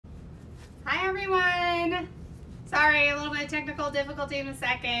Hi everyone! Sorry, a little bit of technical difficulty in a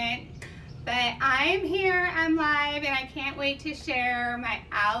second, but I'm here, I'm live, and I can't wait to share my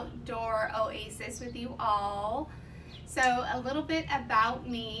outdoor oasis with you all. So a little bit about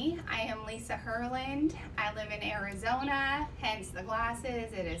me. I am Lisa Herland. I live in Arizona, hence the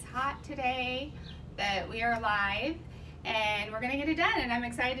glasses. It is hot today, but we are live and we're gonna get it done, and I'm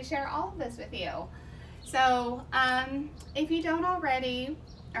excited to share all of this with you. So if you don't already,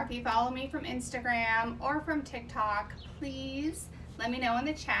 or if you follow me from Instagram or from TikTok, please let me know in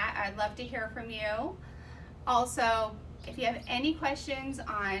the chat. I'd love to hear from you. Also, if you have any questions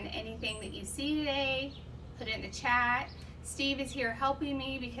on anything that you see today, put it in the chat. Steve is here helping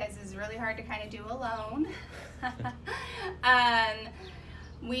me because it's really hard to kind of do alone.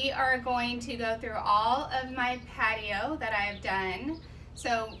 We are going to go through all of my patio that I've done.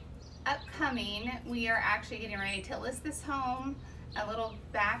 So upcoming, we are actually getting ready to list this home. A little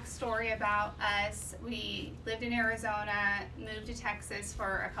backstory about us. We lived in Arizona, moved to Texas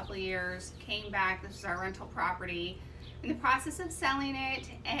for a couple of years, came back. This was our rental property. In the process of selling it,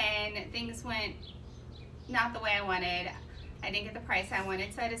 and things went not the way I wanted. I didn't get the price I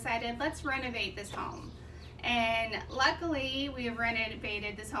wanted, so I decided let's renovate this home. And luckily, we have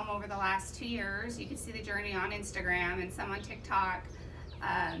renovated this home over the last 2 years. You can see the journey on Instagram and some on TikTok,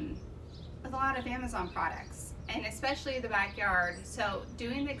 with a lot of Amazon products, and especially the backyard. So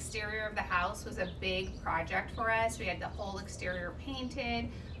doing the exterior of the house was a big project for us. We had the whole exterior painted.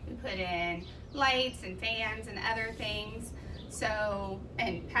 We put in lights and fans and other things. So,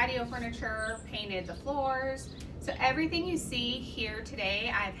 and patio furniture, painted the floors. So everything you see here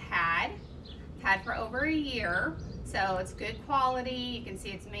today, I've had for over a year. So it's good quality. You can see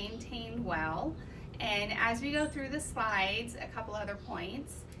it's maintained well. And as we go through the slides, a couple other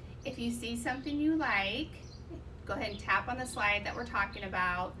points. If you see something you like, go ahead and tap on the slide that we're talking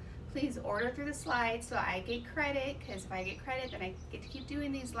about. Please order through the slide so I get credit, because if I get credit, then I get to keep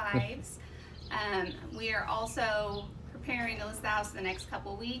doing these lives. We are also preparing to list the house in the next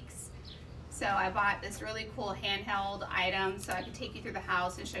couple weeks. So I bought this really cool handheld item so I could take you through the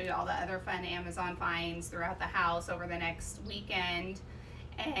house and show you all the other fun Amazon finds throughout the house over the next weekend.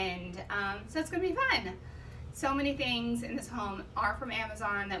 And so it's gonna be fun. So many things in this home are from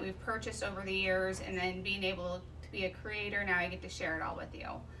Amazon that we've purchased over the years, and then being able to be a creator, now I get to share it all with you.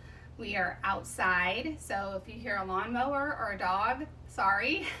 We are outside, so if you hear a lawnmower or a dog,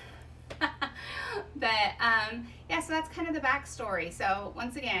 sorry. But yeah, so that's kind of the backstory. So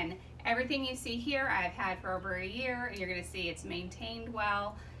once again, everything you see here I've had for over a year, and you're gonna see it's maintained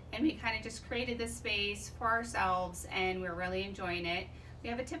well, and we kind of just created this space for ourselves and we're really enjoying it. We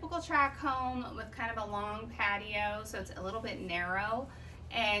have a typical track home with kind of a long patio, so it's a little bit narrow,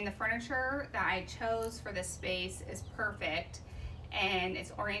 and the furniture that I chose for this space is perfect, and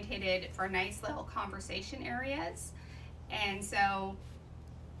it's orientated for nice little conversation areas. And so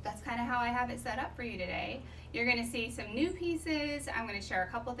that's kind of how I have it set up for you today. You're going to see some new pieces. I'm going to share a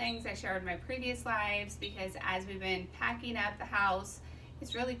couple things I shared in my previous lives, because as we've been packing up the house,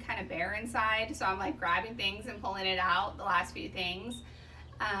 it's really kind of bare inside, so I'm like grabbing things and pulling it out, the last few things.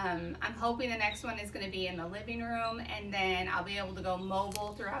 I'm hoping the next one is going to be in the living room, and then I'll be able to go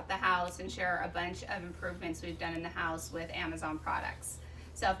mobile throughout the house and share a bunch of improvements we've done in the house with Amazon products.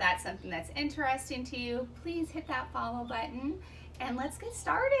 So if that's something that's interesting to you, please hit that follow button and let's get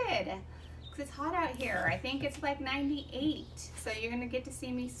started, because it's hot out here. I think it's like 98, so you're going to get to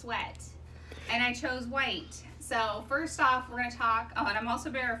see me sweat. And I chose white. So first off, we're going to talk, oh, and I'm also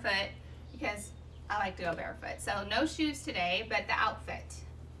barefoot because I like to go barefoot. So no shoes today, but the outfit.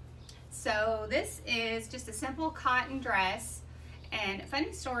 So this is just a simple cotton dress, and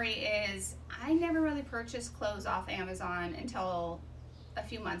funny story is I never really purchased clothes off Amazon until a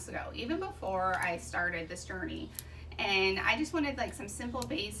few months ago, even before I started this journey. And I just wanted like some simple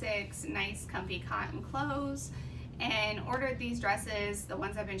basics, nice comfy cotton clothes, and ordered these dresses, the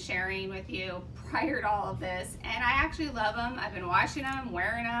ones I've been sharing with you prior to all of this. And I actually love them. I've been washing them,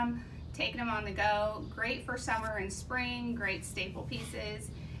 wearing them, taking them on the go. Great for summer and spring, great staple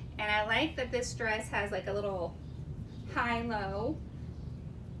pieces. And I like that this dress has like a little high-low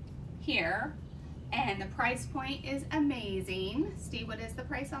here, and the price point is amazing. Steve, what is the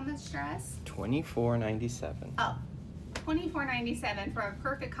price on this dress? $24.97. Oh, $24.97 for a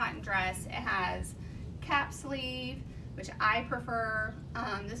perfect cotton dress. It has cap sleeve, which I prefer.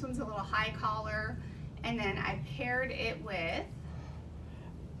 This one's a little high collar, and then I paired it with...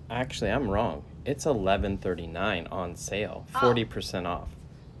 Actually, I'm wrong. It's $11.39 on sale, 40% off.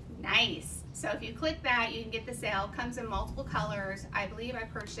 Nice. So if you click that, you can get the sale. Comes in multiple colors. I believe I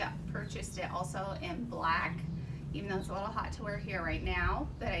purchased it also in black, even though it's a little hot to wear here right now,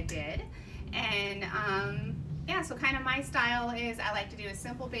 but I did. And yeah, so kind of my style is I like to do a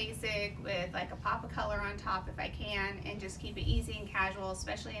simple basic with like a pop of color on top if I can, and just keep it easy and casual,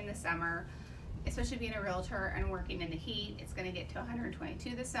 especially in the summer. Especially being a realtor and working in the heat. It's going to get to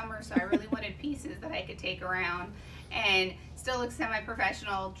 122 this summer, so I really wanted pieces that I could take around and still look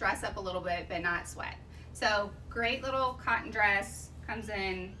semi-professional, dress up a little bit, but not sweat. So great little cotton dress, comes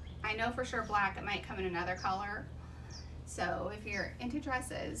in, I know for sure black, it might come in another color. So if you're into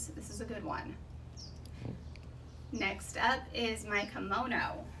dresses, this is a good one. Next up is my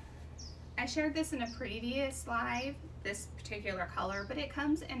kimono. I shared this in a previous live, this particular color, but it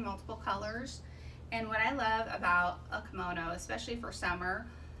comes in multiple colors. And what I love about a kimono, especially for summer,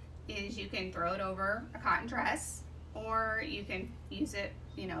 is you can throw it over a cotton dress, or you can use it,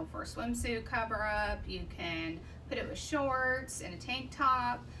 you know, for a swimsuit cover up. You can put it with shorts and a tank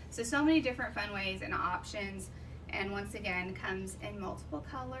top. So many different fun ways and options. And once again, comes in multiple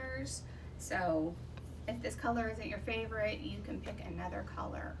colors. So if this color isn't your favorite, you can pick another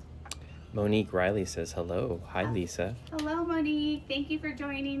color. Monique Riley says hello. Hi, Lisa. Hello, Monique. Thank you for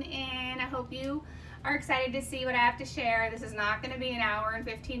joining in. I hope you are excited to see what I have to share. This is not going to be an hour and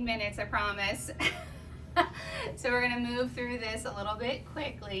 15 minutes, I promise. So we're going to move through this a little bit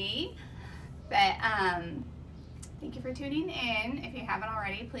quickly. But thank you for tuning in. If you haven't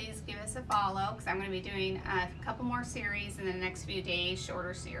already, please give us a follow, because I'm going to be doing a couple more series in the next few days,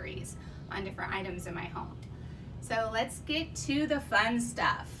 shorter series on different items in my home. So let's get to the fun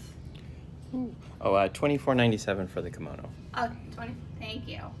stuff. Oh, $24.97 for the kimono. Oh, 20. Thank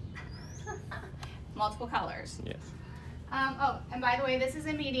you. Multiple colors. Yes. Oh, and by the way, this is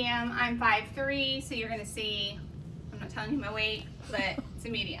a medium. I'm 5'3", so you're gonna see. I'm not telling you my weight, but it's a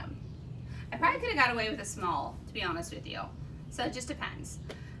medium. I probably could have got away with a small, to be honest with you. So it just depends.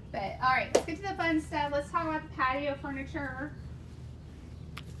 But all right, let's get to the fun stuff. Let's talk about the patio furniture.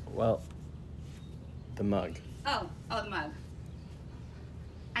 Well, the mug. Oh, the mug.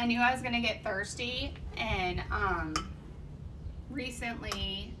 I knew I was gonna get thirsty, and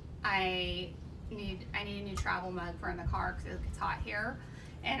recently I need a new travel mug for in the car because it gets hot here,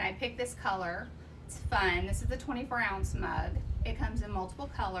 and I picked this color. It's fun. This is the 24-ounce mug. It comes in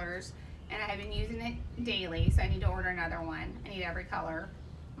multiple colors, and I've been using it daily, so I need to order another one. I need every color.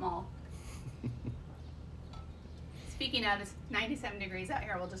 I'm all. Speaking of, it's 97 degrees out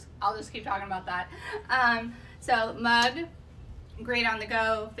here. I'll just keep talking about that. So mug. Great on the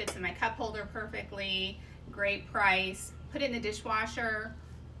go, fits in my cup holder perfectly, great price. Put it in the dishwasher.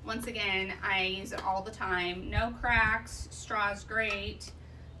 Once again, I use it all the time. No cracks, straw's great.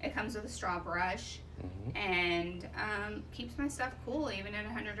 It comes with a straw brush, and keeps my stuff cool even at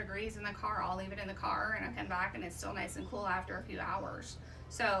 100 degrees in the car. I'll leave it in the car and I come back and it's still nice and cool after a few hours.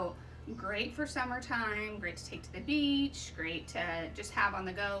 So great for summertime, great to take to the beach, great to just have on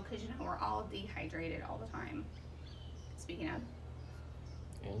the go, because you know we're all dehydrated all the time. Speaking of.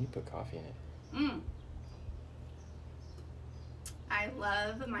 And you put coffee in it. I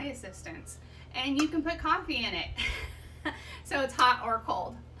love my assistants. And you can put coffee in it. So it's hot or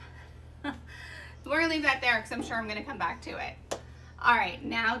cold. We're gonna leave that there because I'm sure I'm gonna come back to it. All right,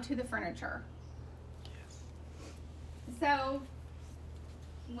 now to the furniture. Yes. So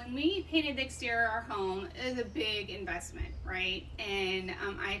when we painted the exterior of our home, it was a big investment, right? And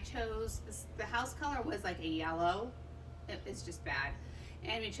I chose, the house color was like a yellow. It's just bad.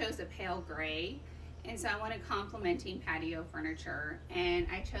 And we chose a pale gray. And so I wanted complementing patio furniture, and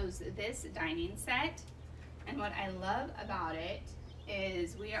I chose this dining set. And what I love about it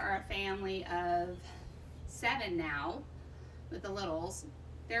is we are a family of 7 now with the littles.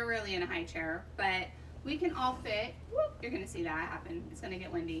 They're really in a high chair, but we can all fit. Whoop, you're gonna see that happen. It's gonna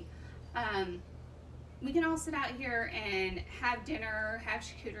get windy. We can all sit out here and have dinner, have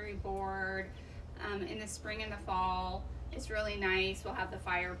charcuterie board in the spring and the fall. It's really nice. We'll have the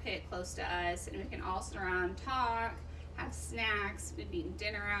fire pit close to us, and we can all sit around, talk, have snacks. We've eaten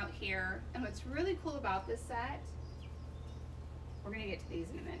dinner out here. And what's really cool about this set, we're gonna get to these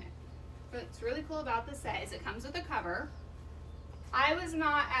in a minute. What's really cool about this set is it comes with a cover. I was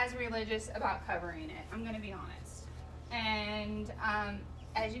not as religious about covering it, I'm gonna be honest. And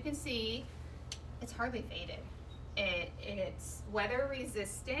as you can see, it's hardly faded. It's weather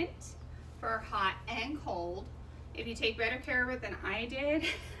resistant for hot and cold. If you take better care of it than I did,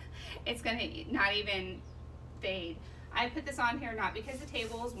 it's gonna not even fade. I put this on here not because the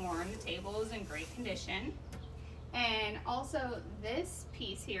table is warm, the table is in great condition. And also this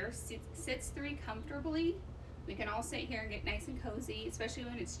piece here sits 3 comfortably. We can all sit here and get nice and cozy, especially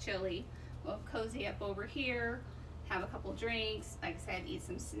when it's chilly. We'll cozy up over here, have a couple drinks, like I said, eat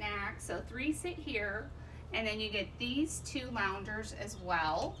some snacks. So 3 sit here, and then you get these 2 loungers as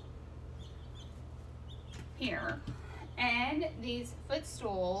well.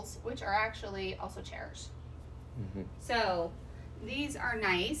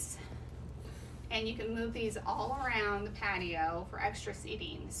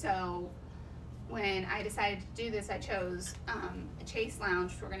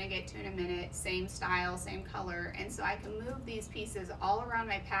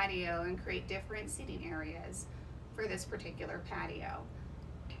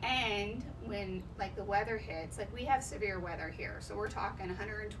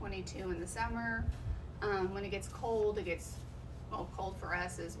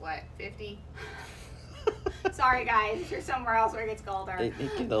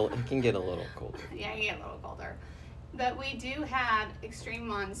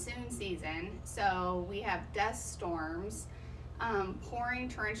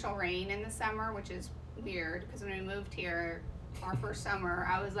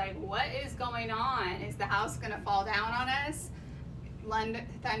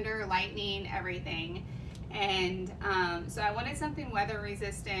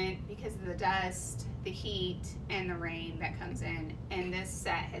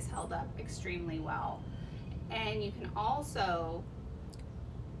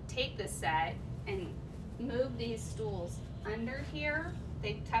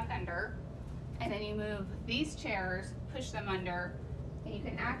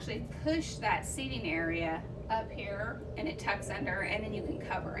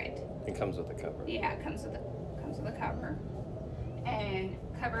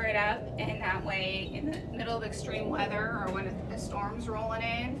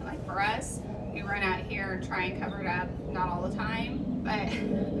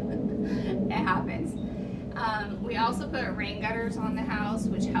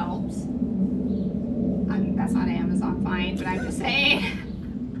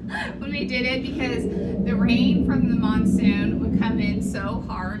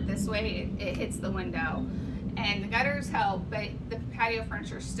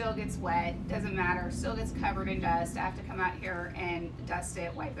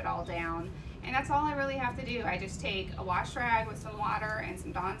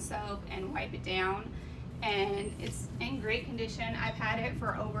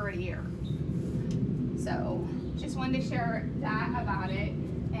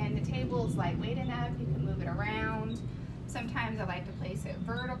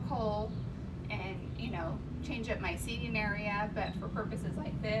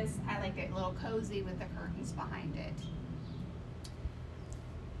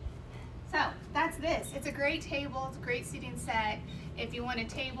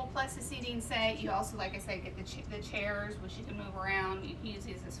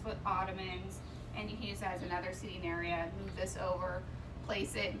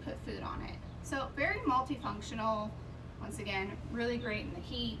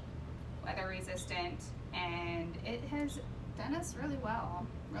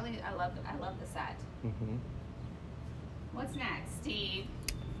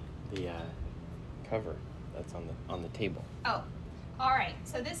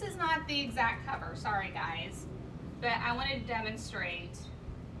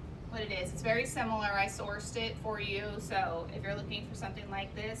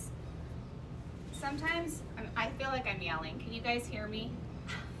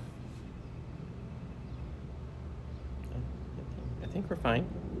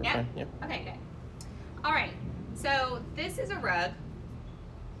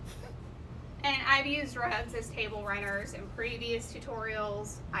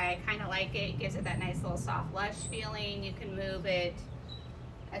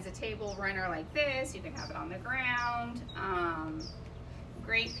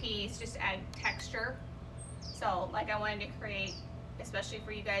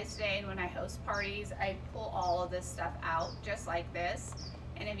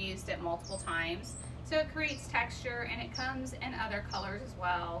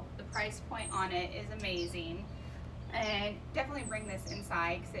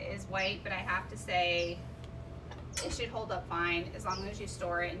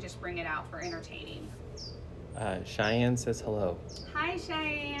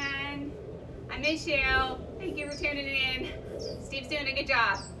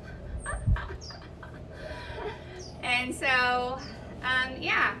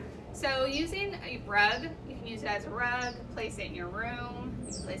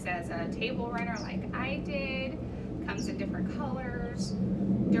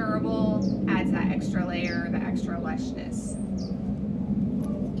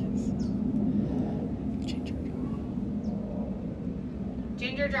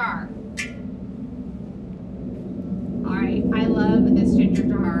 All right, I love this ginger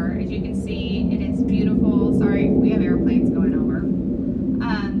jar. As you can see, it is beautiful. Sorry, we have airplanes going over.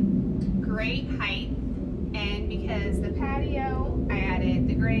 Great height, and because the patio, I added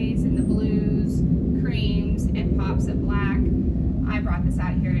the grays and the blues, creams, and pops of black. I brought this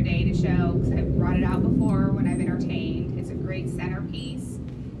out here today to show, because I've brought it out before when I've entertained. It's a great centerpiece,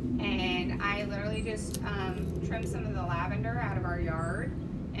 and I literally just trimmed some of the lavender out of our yard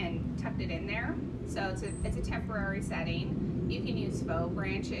and tucked it in there. So it's a temporary setting. You can use faux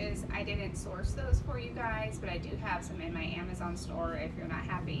branches. I didn't source those for you guys, but I do have some in my Amazon store if you're not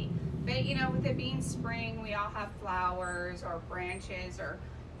happy. But you know, with it being spring, we all have flowers or branches or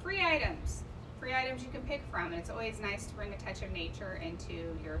free items you can pick from, and it's always nice to bring a touch of nature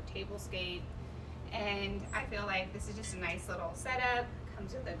into your tablescape. And I feel like this is just a nice little setup.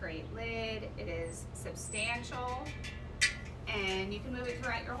 Comes with a great lid. It is substantial, and you can move it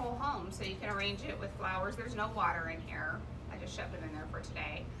throughout your whole home. So you can arrange it with flowers. There's no water in here. I just shoved it in there for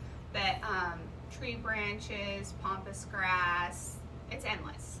today. But tree branches, pampas grass, it's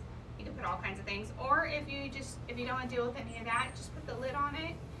endless. You can put all kinds of things. Or if you don't want to deal with any of that, just put the lid on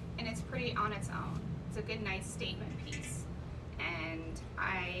it, and it's pretty on its own. It's a good, nice statement piece. And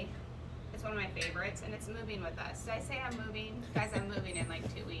it's one of my favorites, and it's moving with us. Did I say I'm moving? Guys, I'm moving in like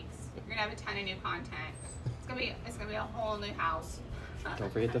 2 weeks. You're gonna have a ton of new content. It's gonna be a whole new house.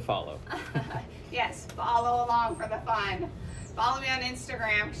 Don't forget to follow. Yes, follow along for the fun. Follow me on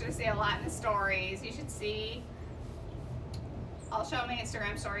Instagram, because you'll see a lot in the stories. You should see, I'll show my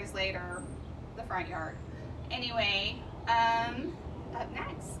Instagram stories later, the front yard. Anyway, up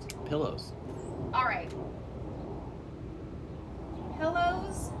next. Pillows. All right.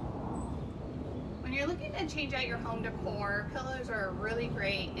 Pillows. When you're looking to change out your home decor, pillows are a really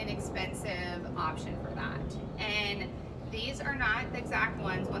great, inexpensive option for that. And these are not the exact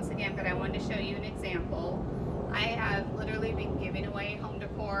ones, once again, but I wanted to show you an example. I have literally been giving away home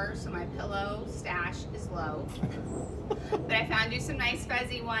decor, so my pillow stash is low. But I found you some nice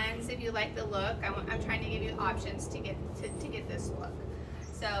fuzzy ones if you like the look. I'm trying to give you options to get this look.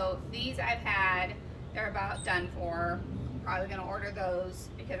 So these I've had, they're about done for. Probably gonna order those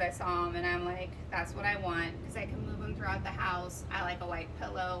because I saw them and I'm like, that's what I want, because I can move them throughout the house. I like a white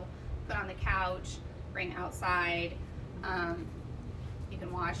pillow, put on the couch, bring outside. You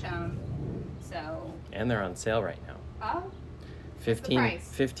can wash them. So. And they're on sale right now. Oh.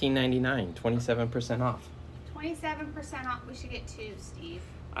 $15.99, 27% off. 27% off. We should get 2, Steve.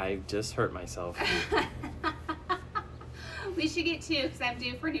 I just hurt myself. We should get 2 because I'm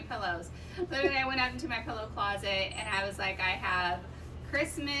due for new pillows. Literally, I went out into my pillow closet and I was like, I have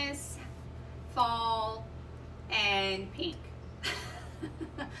Christmas, fall, and pink.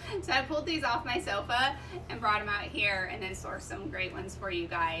 So I pulled these off my sofa and brought them out here, and then sourced some great ones for you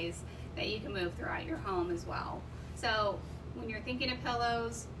guys that you can move throughout your home as well. So when you're thinking of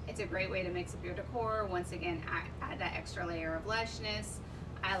pillows, it's a great way to mix up your decor. Once again, add that extra layer of lushness.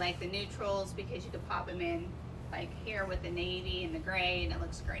 I like the neutrals because you can pop them in like here with the navy and the gray, and it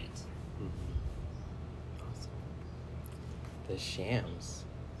looks great. Awesome. The shams.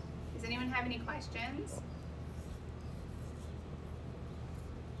 Does anyone have any questions?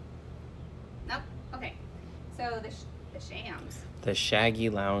 Nope. Okay. So the shams. The shaggy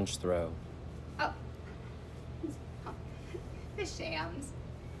lounge throw. Oh. The shams.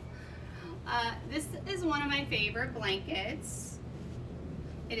 This is one of my favorite blankets.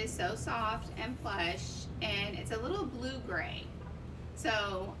 It is so soft and plush, and it's a little blue-gray.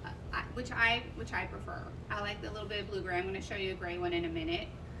 So, which I prefer. I like the little bit of blue-gray. I'm going to show you a gray one in a minute.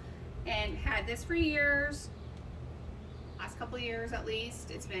 And had this for years. Last couple of years at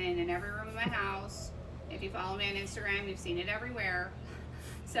least. It's been in every room of my house. If you follow me on Instagram, you've seen it everywhere.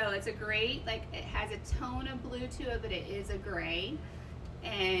 So it's a great, like, it has a tone of blue to it, but it is a gray.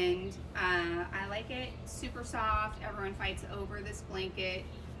 And I like it. Super soft. Everyone fights over this blanket.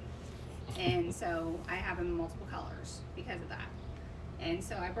 And so I have them in multiple colors because of that. And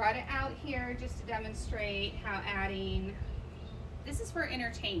so I brought it out here just to demonstrate how adding, this is for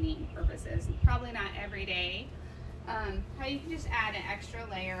entertaining purposes, probably not every day, how you can just add an extra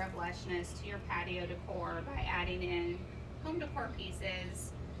layer of lushness to your patio decor by adding in home decor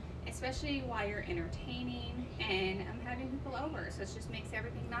pieces, especially while you're entertaining and having people over. So it just makes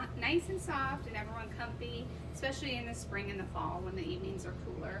everything nice and soft and everyone comfy, especially in the spring and the fall when the evenings are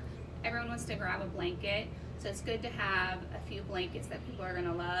cooler. Everyone wants to grab a blanket, so it's good to have a few blankets that people are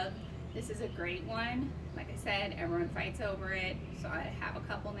gonna love. This is a great one. Like I said, everyone fights over it, so I have a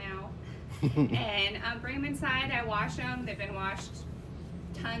couple now. And bring them inside, I wash them. They've been washed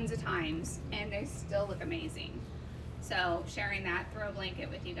tons of times, and they still look amazing. So sharing that throw blanket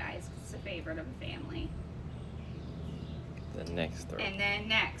with you guys, it's a favorite of the family. the next throw. And then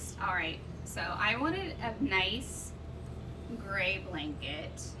next, all right, so I wanted a nice gray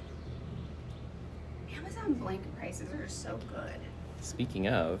blanket. Amazon blanket prices are so good. Speaking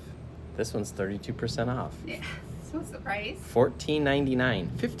of, this one's 32% off. Yeah, so what's the price?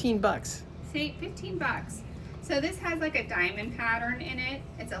 $14.99, 15 bucks. See, 15 bucks. So this has like a diamond pattern in it.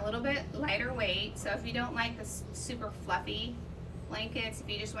 It's a little bit lighter weight, so if you don't like the super fluffy blankets, if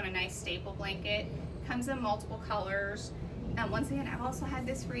you just want a nice staple blanket, comes in multiple colors. Once again, I've also had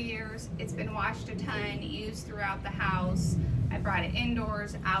this for years. It's been washed a ton, used throughout the house. I brought it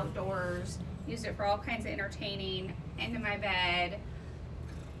indoors, outdoors, used it for all kinds of entertaining, into my bed,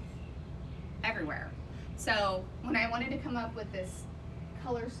 everywhere. So when I wanted to come up with this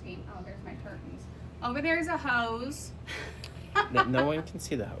color scheme, oh, there's my curtains. Over there's a hose. No one can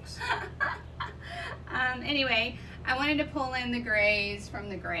see the hose. Anyway, I wanted to pull in the grays from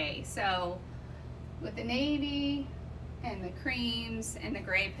the gray. So with the navy and the creams and the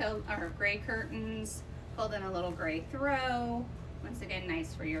gray gray curtains, pulled in a little gray throw. Once again,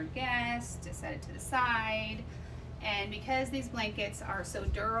 nice for your guests to set it to the side. And because these blankets are so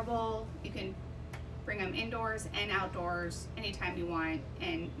durable, you can bring them indoors and outdoors anytime you want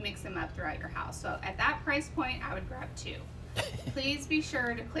and mix them up throughout your house. So at that price point, I would grab 2. Please be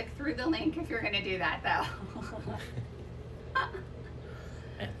sure to click through the link if you're gonna do that though.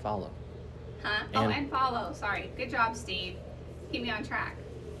 And follow. Huh? And follow, sorry. Good job, Steve. Keep me on track.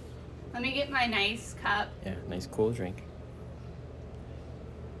 Let me get my nice cup. Yeah, nice cool drink.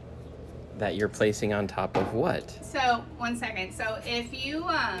 That you're placing on top of what? So, one second. So if you,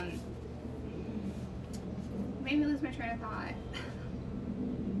 made me lose my train of thought.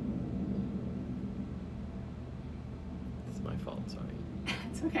 It's my fault, sorry.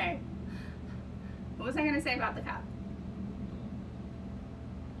 It's okay. What was I going to say about the cup?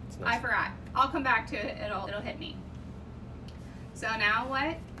 It's nice. I forgot. I'll come back to it. It'll hit me. So now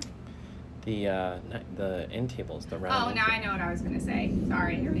what? The end tables, the round. Oh, now I know what I was going to say.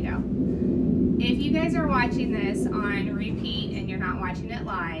 Sorry, here we go. If you guys are watching this on repeat and you're not watching it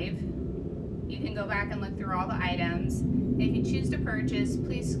live, you can go back and look through all the items. If you choose to purchase,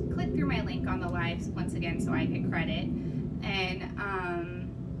 please click through my link on the live once again so I get credit. And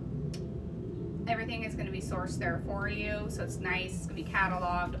everything is going to be sourced there for you, so it's nice. It's going to be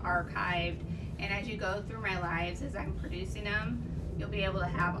cataloged, archived, and as you go through my lives as I'm producing them, you'll be able to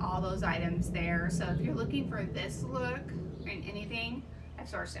have all those items there. So if you're looking for this look and anything, I've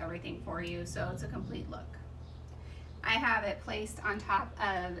sourced everything for you, so it's a complete look. I have it placed on top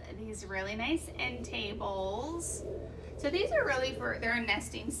of these really nice end tables. So these are really they're a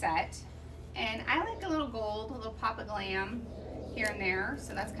nesting set. And I like a little gold, a little pop of glam here and there.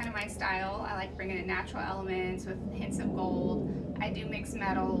 So that's kind of my style. I like bringing in natural elements with hints of gold. I do mix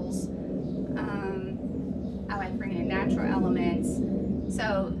metals. I like bringing in natural elements.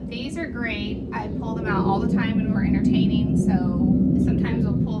 So these are great. I pull them out all the time when we're entertaining. So sometimes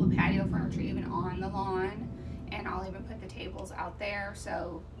we'll pull the patio furniture even on the lawn. And I'll even put the tables out there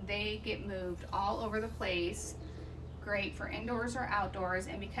so they get moved all over the place. Great for indoors or outdoors,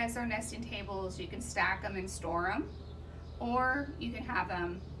 and because they're nesting tables, you can stack them and store them, or you can have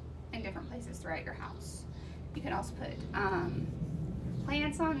them in different places throughout your house. You can also put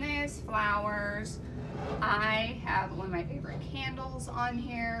plants on this, flowers. I have one of my favorite candles on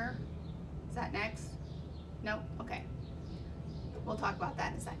here. Is that next? Nope, okay. We'll talk about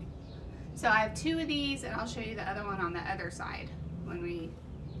that in a second. So I have 2 of these, and I'll show you the other one on the other side when we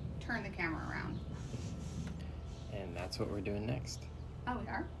turn the camera around. And that's what we're doing next. Oh, we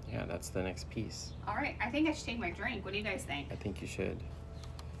are? Yeah, that's the next piece. All right, I think I should take my drink. What do you guys think? I think you should.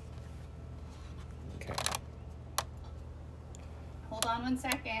 Okay. Hold on one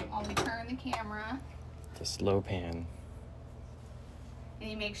second while we turn the camera. It's a slow pan. And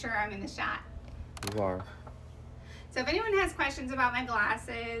you make sure I'm in the shot. You are. So if anyone has questions about my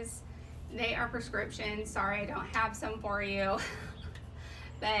glasses, they are prescription. Sorry, I don't have some for you.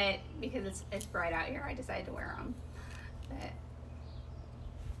 But because it's bright out here, I decided to wear them. But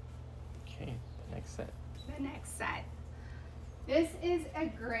okay, the next set. The next set. This is a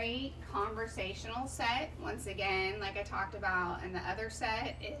great conversational set. Once again, like I talked about in the other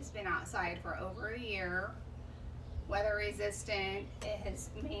set, it has been outside for over a year. Weather resistant. It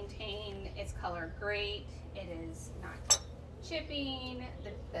has maintained its color great. It is not chipping.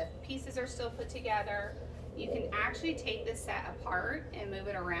 The pieces are still put together. You can actually take this set apart and move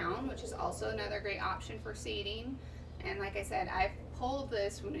it around, which is also another great option for seating. And like I said, I've pulled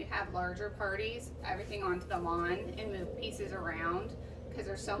this when we have larger parties, everything onto the lawn and move pieces around because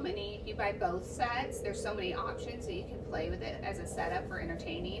there's so many. If you buy both sets, there's so many options that you can play with it as a setup for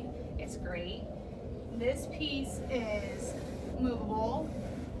entertaining. It's great. this piece is movable,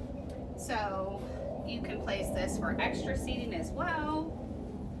 so you can place this for extra seating as well,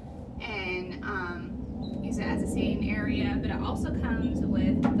 and use it as a seating area. But it also comes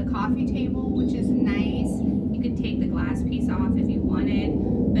with the coffee table, which is nice. You could take the glass piece off if you wanted,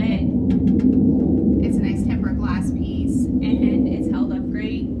 but it's a nice tempered glass piece, and it's held up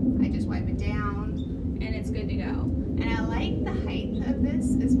great. I just wipe it down, and it's good to go. And I like the height of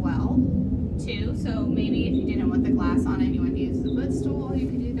this as well, too. So maybe if you didn't want the glass on it, you want to use the footstool, you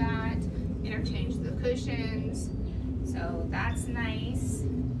could do that. Interchange the cushions. So that's nice.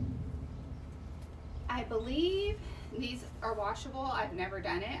 I believe these are washable. I've never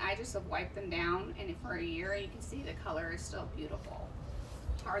done it. I just have wiped them down, and for a year you can see the color is still beautiful.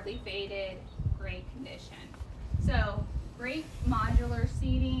 Hardly faded, great condition. So great modular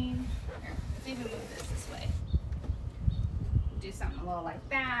seating. Here, let's even move this way. Do something a little like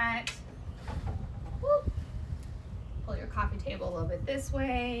that. Whoop. Pull your coffee table a little bit this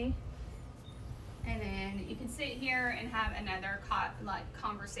way. And then you can sit here and have another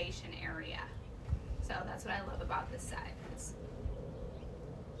conversation area. So that's what I love about this set.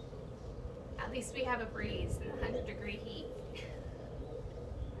 At least we have a breeze in the 100-degree heat.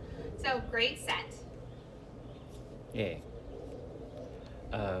 So great set. Yay.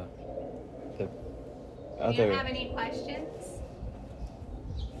 Do you have any questions?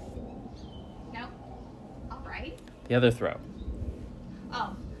 No? All right. The other throw.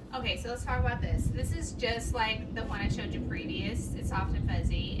 Oh, okay, so let's talk about this. This is just like the one I showed you previous. It's soft and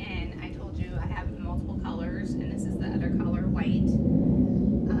fuzzy, and I told you I have multiple colors, and this is the other color, white.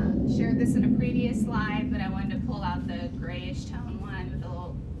 Shared this in a previous slide, but I wanted to pull out the grayish tone one with a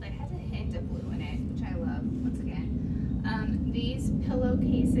little, it has a hint of blue in it, which I love, once again. These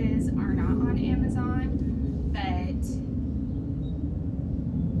pillowcases are not on Amazon, but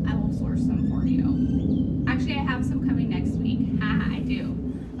I will source them for you. Actually, I have some coming next week. I do.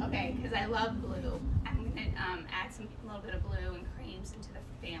 Okay, because I love blue. I'm going to add a little bit of blue and creams into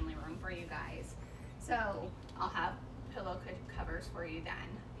the family room for you guys. So I'll have pillow covers for you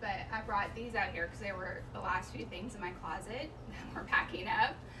then. But I brought these out here because they were the last few things in my closet that we're packing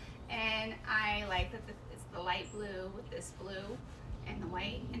up. And I like that it's the light blue with this blue and the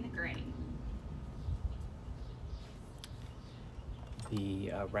white and the green.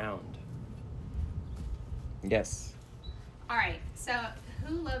 The round. Yes. All right, so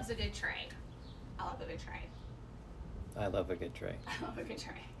who loves a good tray? I love a good tray. I love a good tray. I love a good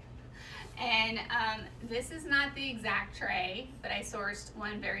tray. And this is not the exact tray, but I sourced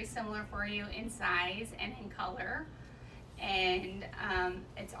one very similar for you in size and in color. And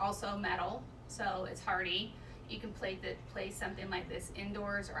it's also metal, so it's hardy. You can place something like this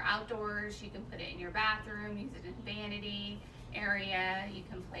indoors or outdoors. You can put it in your bathroom, use it in vanity area. You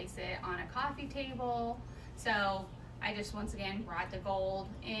can place it on a coffee table. So I just once again brought the gold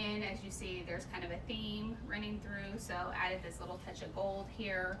in. As you see, there's kind of a theme running through, so added this little touch of gold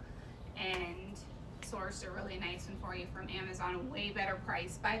here and sourced a really nice one for you from Amazon. Way better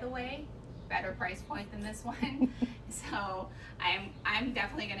price, by the way. Better price point than this one. So I'm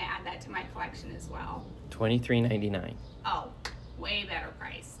definitely going to add that to my collection as well. $23.99. Oh, way better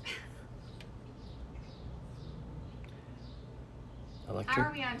price. How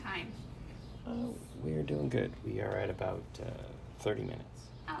are we on time? We're doing good. We are at about 30 minutes.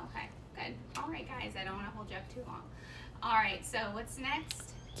 Oh, okay, good. All right, guys, I don't want to hold you up too long. All right, so what's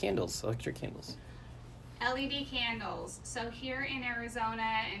next? Candles, electric candles. LED candles. So here in Arizona,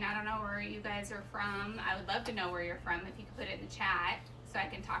 and I don't know where you guys are from, I would love to know where you're from if you could put it in the chat so I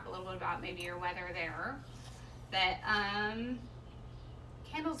can talk a little bit about maybe your weather there. But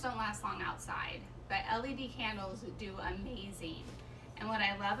candles don't last long outside, but LED candles do amazing. And what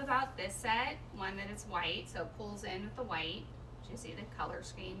I love about this set, one, that it's white, so it pulls in with the white. You see the color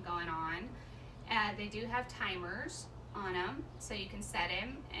scheme going on. They do have timers on them, so you can set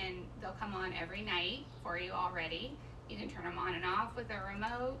them and they'll come on every night for you already. You can turn them on and off with a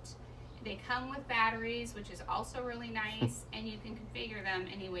remote. They come with batteries, which is also really nice, and you can configure them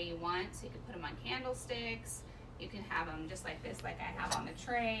any way you want. So you can put them on candlesticks, you can have them just like this, like I have on the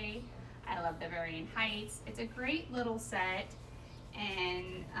tray. I love the varying heights. It's a great little set.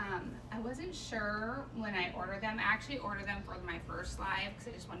 And I wasn't sure when I ordered them. I actually ordered them for my first live because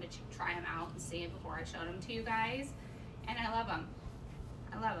I just wanted to try them out and see it before I showed them to you guys. And I love them.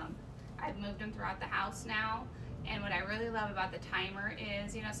 I love them. I've moved them throughout the house now. And what I really love about the timer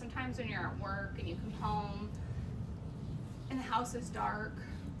is, you know, sometimes when you're at work and you come home and the house is dark,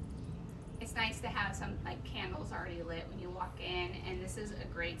 it's nice to have some like candles already lit when you walk in. And this is a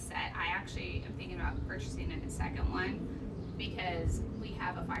great set. I actually am thinking about purchasing a second one, because we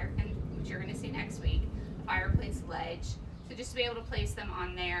have a fire, and which you're going to see next week, fireplace ledge. So just to be able to place them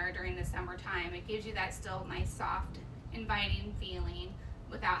on there during the summertime, it gives you that still nice, soft, inviting feeling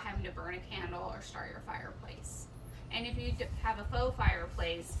without having to burn a candle or start your fireplace. And if you have a faux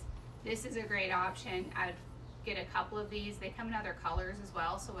fireplace, this is a great option. I'd get a couple of these. They come in other colors as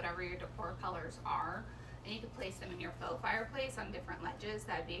well, so whatever your decor colors are, and you can place them in your faux fireplace on different ledges.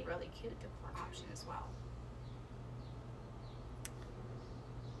 That'd be a really cute decor option as well.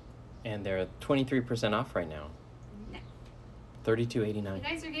 And they're 23% off right now. No. $32.89. You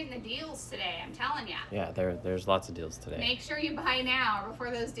guys are getting the deals today, I'm telling you. Yeah, there's lots of deals today. Make sure you buy now before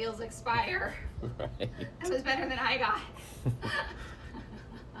those deals expire. Right. That was better than I got.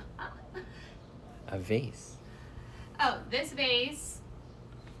 A vase. Oh, this vase,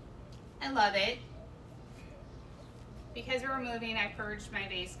 I love it. Because we're moving, I purged my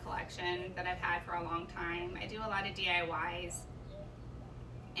vase collection that I've had for a long time. I do a lot of DIYs,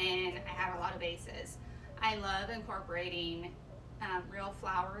 and I have a lot of vases. I love incorporating real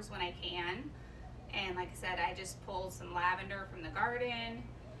flowers when I can. And like I said, I just pulled some lavender from the garden.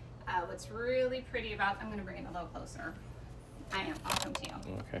 What's really pretty about, I'm gonna bring it a little closer. I'll come to you.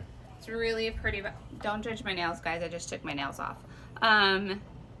 Okay. It's really pretty, don't judge my nails, guys, I just took my nails off.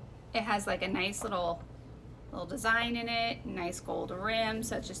 It has like a nice little design in it, nice gold rim,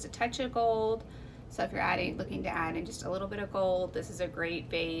 so it's just a touch of gold. So if you're looking to add in just a little bit of gold, this is a great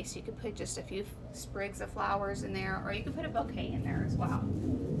base. You could put just a few sprigs of flowers in there, or you could put a bouquet in there as well.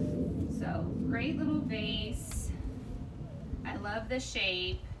 So great little vase. I love the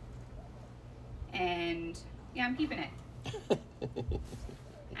shape, and yeah, I'm keeping it.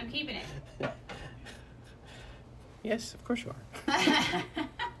 I'm keeping it. Yes, of course you are.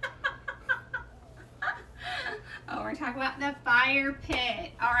 Oh, we're talking about the fire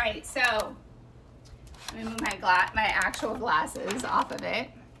pit. All right, so let me move my actual glasses off of it.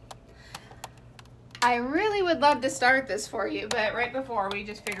 I really would love to start this for you, but right before we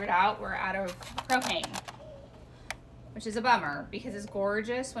just figured out we're out of propane, which is a bummer because it's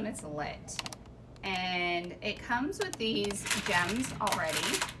gorgeous when it's lit. And it comes with these gems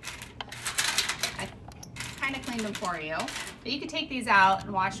already. I kind of cleaned them for you. But you can take these out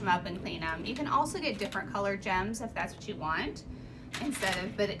and wash them up and clean them. You can also get different colored gems if that's what you want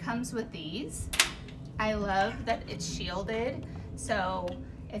but it comes with these. I love that it's shielded, so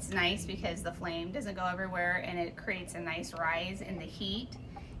it's nice because the flame doesn't go everywhere and it creates a nice rise in the heat.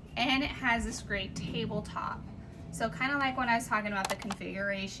 And it has this great tabletop. So kind of like when I was talking about the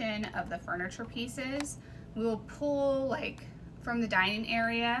configuration of the furniture pieces, we will pull like from the dining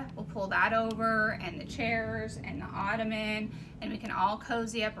area, we'll pull that over, and the chairs and the ottoman, and we can all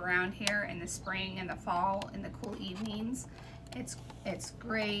cozy up around here in the spring and the fall in the cool evenings. It's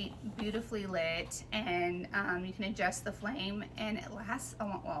great, beautifully lit, and you can adjust the flame, and it lasts a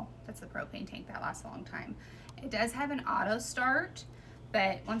long, well, that's the propane tank, that lasts a long time. It does have an auto start,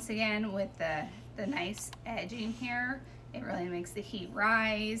 but once again, with the nice edging here, it really makes the heat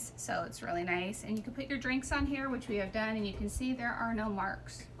rise, so it's really nice. And you can put your drinks on here, which we have done, and you can see there are no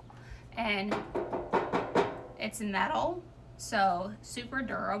marks. And it's metal, so super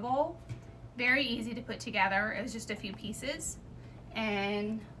durable, very easy to put together. It was just a few pieces.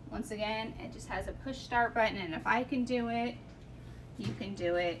 And once again, it just has a push start button, and if I can do it, you can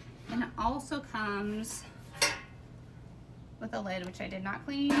do it. And it also comes with a lid, which I did not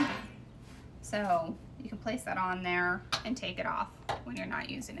clean. So you can place that on there and take it off when you're not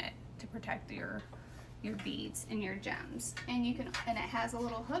using it to protect your beads and your gems. And it has a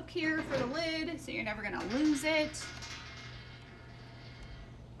little hook here for the lid, so you're never gonna lose it.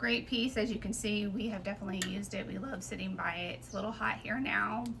 Great piece, as you can see, we have definitely used it. We love sitting by it. It's a little hot here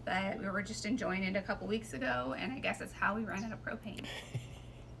now, but we were just enjoying it a couple weeks ago, and I guess that's how we run out of propane.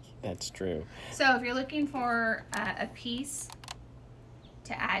 That's true. So if you're looking for a piece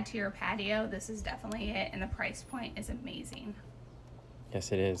to add to your patio, this is definitely it, and the price point is amazing.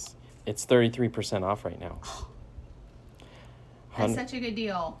 Yes, it is. It's 33% off right now. That's such a good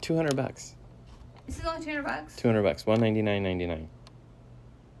deal. $200. This is only $200? $200, $199.99.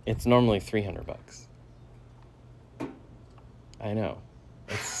 It's normally $300. I know.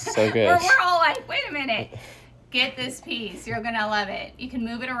 It's so good. We're all like, wait a minute. Get this piece. You're gonna love it. You can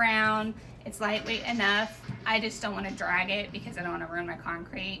move it around. It's lightweight enough. I just don't want to drag it because I don't want to ruin my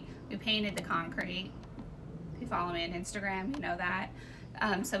concrete. We painted the concrete. If you follow me on Instagram, you know that.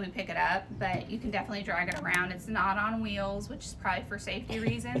 So we pick it up, but you can definitely drag it around. It's not on wheels, which is probably for safety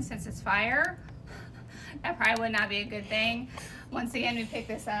reasons since it's fire. That probably would not be a good thing. Once again, we pick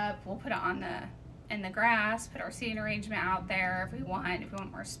this up. We'll put it on in the grass, put our seating arrangement out there if we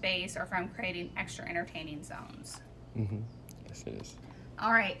want more space, or if I'm creating extra entertaining zones. Mm-hmm. Yes, it is.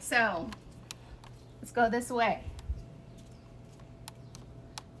 All right, so let's go this way.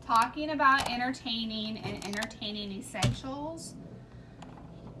 Talking about entertaining and entertaining essentials.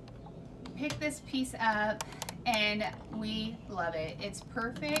 Pick this piece up and we love it. It's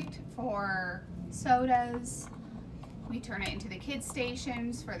perfect for sodas. We turn it into the kids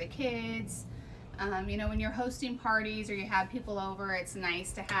stations for the kids. You know, when you're hosting parties or you have people over, it's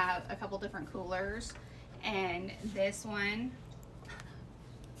nice to have a couple different coolers. And this one.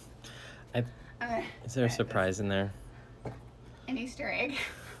 Is there a surprise in there? An Easter egg.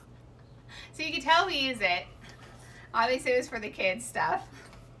 So you can tell we use it. Obviously it was for the kids stuff.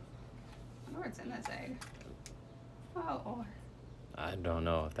 I wonder what's in this egg. Oh, or I don't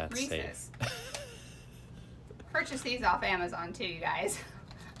know if that's Reese's. safe. Purchase these off Amazon too, you guys.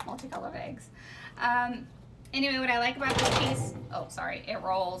 Multicolored eggs. Anyway, what I like about this piece, oh sorry, it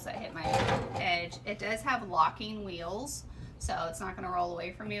rolls. I hit my edge. It does have locking wheels, so it's not going to roll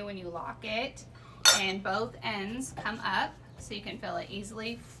away from you when you lock it. And both ends come up, so you can fill it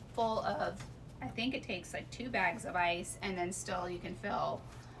easily full of, I think it takes like 2 bags of ice, and then still you can fill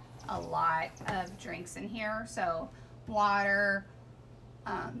a lot of drinks in here. So water,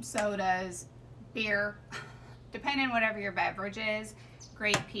 sodas, beer, depending on whatever your beverage is.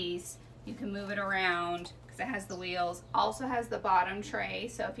 Great piece. You can move it around because it has the wheels. Also has the bottom tray,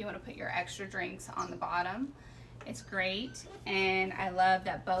 so if you want to put your extra drinks on the bottom, it's great. And I love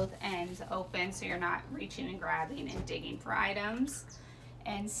that both ends open, so you're not reaching and grabbing and digging for items.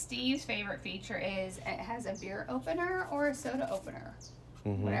 And Steve's favorite feature is it has a beer opener or a soda opener.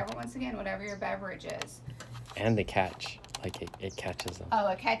 Whatever, once again, whatever your beverage is. And the catch, like it catches them. Oh,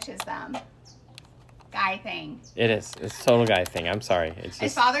 it catches them. Guy thing. It is. It's a total guy thing. I'm sorry. It's just,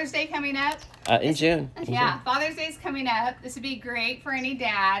 is Father's Day coming up? In June. Yeah, Father's Day is coming up. This would be great for any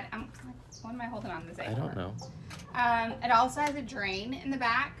dad. What am I holding on this egg I don't know. It also has a drain in the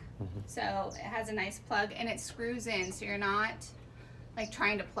back, so it has a nice plug, and it screws in, so you're not like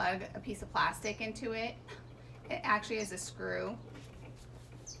trying to plug a piece of plastic into it. It actually is a screw.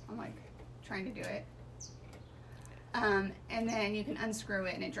 I'm like trying to do it. And then you can unscrew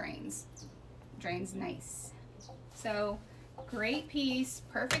it and it drains. Drains nice. So great piece,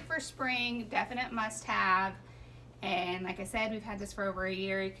 perfect for spring, definite must have. And like I said, we've had this for over a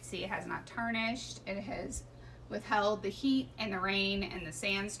year. You can see it has not tarnished. It has withheld the heat and the rain and the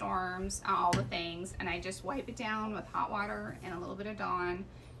sandstorms, all the things. And I just wipe it down with hot water and a little bit of Dawn.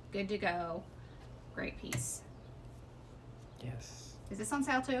 Good to go. Great piece. Yes. Is this on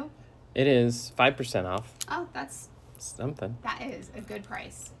sale too? It is 5% off. Oh, that's something. That is a good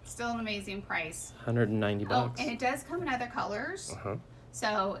price. Still an amazing price. $190. Oh, and it does come in other colors.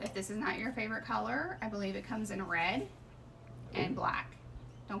 So if this is not your favorite color, I believe it comes in red and black.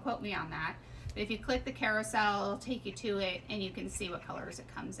 Don't quote me on that. But if you click the carousel, it'll take you to it and you can see what colors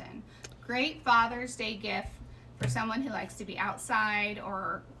it comes in. Great Father's Day gift for someone who likes to be outside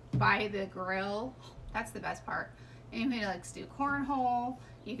or by the grill. That's the best part. Anybody who likes to do cornhole,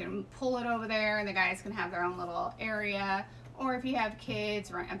 you can pull it over there and the guys can have their own little area. Or if you have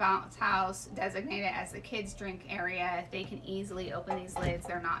kids, rent a bounce house, designate it as the kids drink area. They can easily open these lids.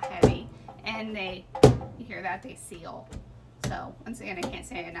 They're not heavy. And they, you hear that, they seal. So once again, I can't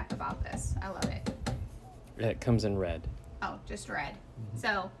say enough about this. I love it. It comes in red. Oh, just red.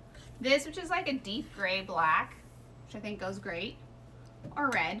 So this, which is like a deep gray black, which I think goes great, or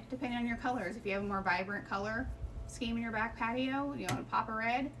red, depending on your colors. If you have a more vibrant color scheme in your back patio, you want to pop a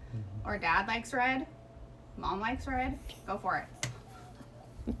red, or dad likes red, mom likes red, go for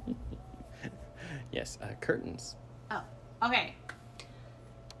it. Yes, curtains. Oh, okay.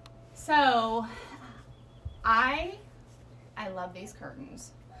 So I love these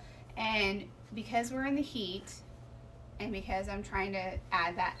curtains, and because we're in the heat and because I'm trying to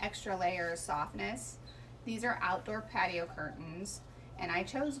add that extra layer of softness, these are outdoor patio curtains, and I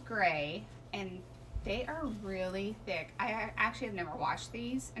chose gray, and they are really thick. I actually have never washed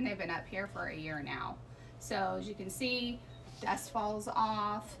these, and they've been up here for a year now. So as you can see, dust falls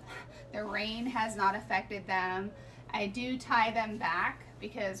off. The rain has not affected them. I do tie them back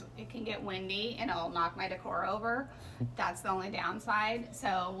because it can get windy and it'll knock my decor over. That's the only downside.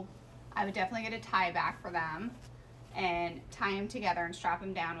 So I would definitely get a tie back for them and tie them together and strap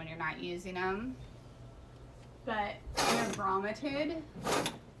them down when you're not using them. But they're grommeted,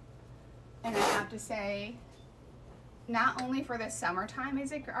 and I have to say, not only for the summertime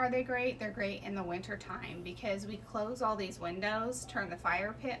are they great, they're great in the winter time because we close all these windows, turn the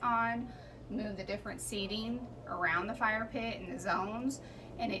fire pit on, move the different seating around the fire pit and the zones,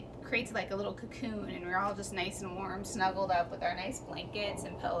 and it creates like a little cocoon, and we're all just nice and warm, snuggled up with our nice blankets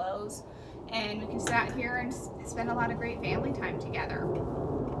and pillows. and we can sit out here and spend a lot of great family time together.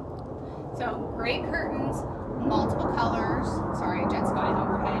 So great curtains, multiple colors. Sorry, Jet's going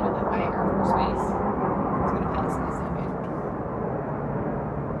overhead with my air space. It's gonna pass in a second.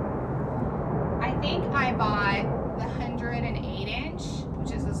 I think I bought the 108 inch,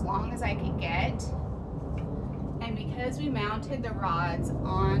 which is as long as I could get. And because we mounted the rods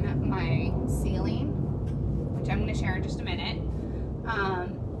on my ceiling, which I'm gonna share in just a minute,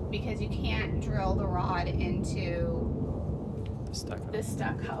 because you can't drill the rod into the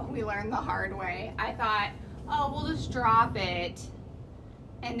stucco. We learned the hard way. I thought, oh, we'll just drop it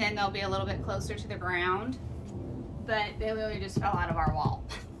and then they'll be a little bit closer to the ground, but they literally just fell out of our wall.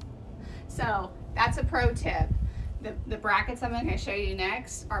 So that's a pro tip. The brackets I'm going to show you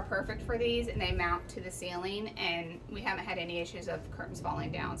next are perfect for these, and they mount to the ceiling, and we haven't had any issues of curtains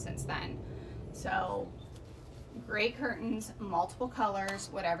falling down since then. So great curtains, multiple colors,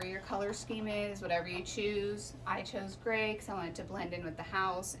 whatever your color scheme is, whatever you choose. I chose gray because I wanted to blend in with the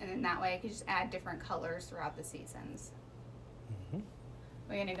house, and then that way I could just add different colors throughout the seasons.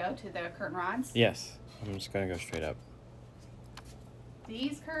 We're gonna go to the curtain rods? Yes, I'm just gonna go straight up.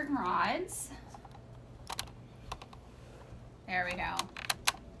 These curtain rods, there we go.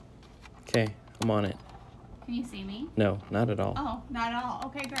 Okay, I'm on it. Can you see me? No, not at all. Oh, not at all.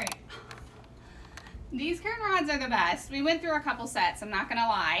 Okay, great. These curtain rods are the best. We went through a couple sets, I'm not gonna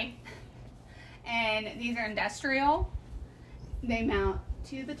lie. And these are industrial. They mount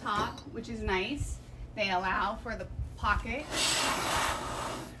to the top, which is nice. They allow for the pocket.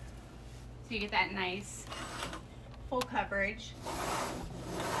 So you get that nice full coverage.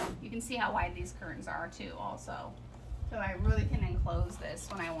 You can see how wide these curtains are too also. So I really can enclose this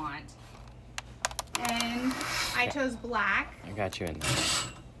when I want. And I chose black. I got you in there.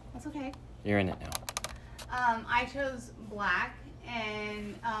 That's okay. You're in it now. I chose black,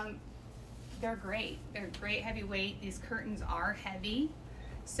 and they're great. They're great heavyweight. These curtains are heavy.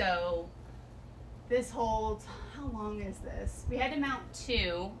 So this holds, how long is this? We had to mount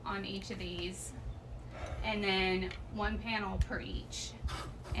 2 on each of these, and then 1 panel per each.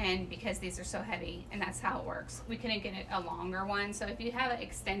 And because these are so heavy, and that's how it works. We couldn't get a longer one. So if you have an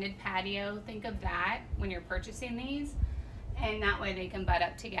extended patio, think of that when you're purchasing these, and that way they can butt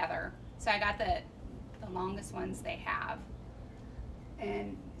up together. So I got the longest ones they have.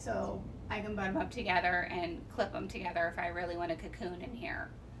 And so I can butt them up together and clip them together if I really want a cocoon in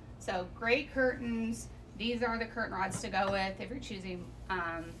here. So great curtains. These are the curtain rods to go with if you're choosing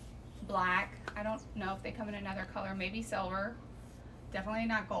black. I don't know if they come in another color, maybe silver. Definitely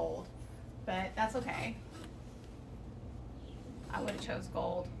not gold, but that's okay. I would have chose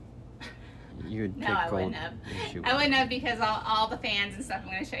gold. You would No, pick I gold. wouldn't have. Yes, you I would. wouldn't have, because all the fans and stuff I'm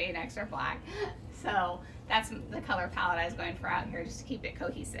going to show you next are black. So that's the color palette I was going for out here, just to keep it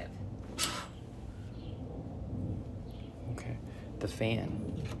cohesive. Okay. The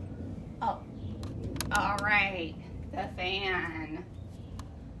fan. Oh, all right, the fan.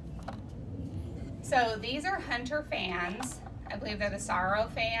 So these are Hunter fans. I believe they're the Sorrow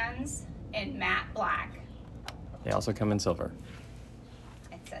fans in matte black. They also come in silver.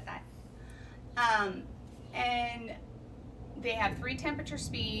 I said that. And they have 3 temperature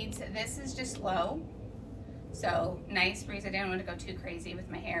speeds. This is just low. So nice breeze. I didn't want to go too crazy with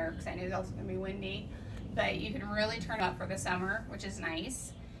my hair because I knew that was going to be windy. But you can really turn up for the summer, which is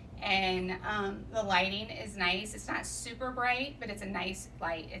nice. And the lighting is nice. It's not super bright, but it's a nice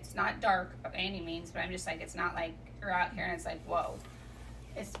light. It's not dark by any means, but I'm just like, it's not like you're out here and it's like, whoa.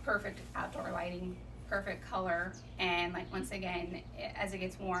 It's perfect outdoor lighting, perfect color. And like, once again, as it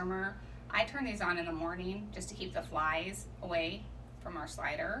gets warmer, I turn these on in the morning just to keep the flies away from our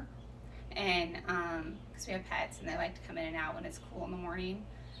slider. And because we have pets and they like to come in and out when it's cool in the morning.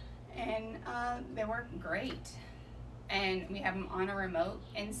 And they work great. And we have them on a remote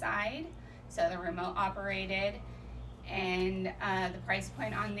inside, so they're remote operated. And the price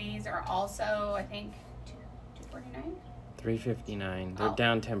point on these are also, I think, $249? $359. They're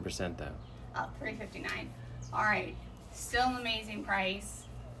down 10% though. Oh, $359. All right, still an amazing price.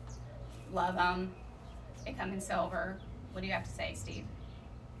 Love them. They come in silver. What do you have to say, Steve?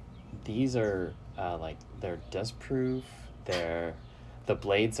 These are like, they're dust proof. The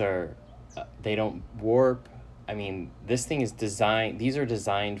blades are, they don't warp. I mean, this thing is designed, these are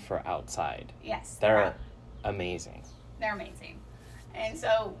designed for outside. Yes. They're amazing. They're amazing. And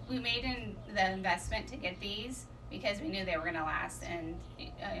so we made the investment to get these because we knew they were going to last and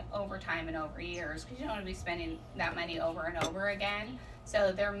over time and over years, because you don't want to be spending that money over and over again.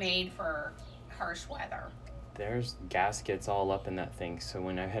 So they're made for harsh weather. There's gaskets all up in that thing, so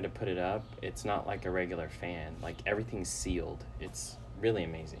when I had to put it up, it's not like a regular fan. Like, everything's sealed. It's really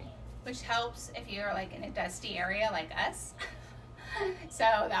amazing. which helps if you're like in a dusty area like us. So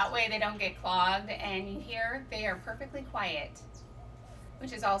that way they don't get clogged, and you hear they are perfectly quiet,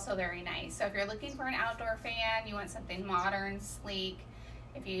 which is also very nice. So if you're looking for an outdoor fan, you want something modern, sleek,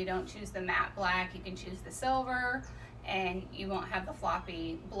 if you don't choose the matte black, you can choose the silver, and you won't have the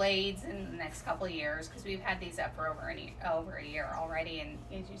floppy blades in the next couple of years, because we've had these up for over a year already, and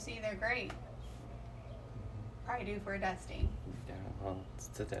as you see, they're great. Probably due for a dusting. Yeah, well, it's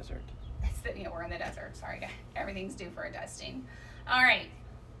the desert. We're in the desert, sorry guys. Everything's due for a dusting. All right,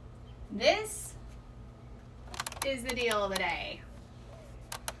 this is the deal of the day.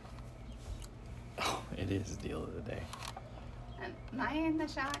 Oh, it is the deal of the day. Am I in the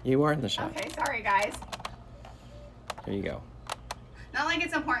shot? You are in the shot. Okay, sorry guys. There you go. Not like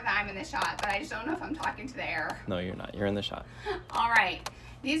it's important that I'm in the shot, but I just don't know if I'm talking to the air. No, you're not. You're in the shot. All right,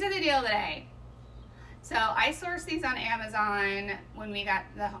 these are the deal of the day. So I sourced these on Amazon when we got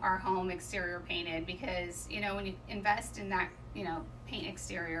our home exterior painted, because, you know, when you invest in that, you know, paint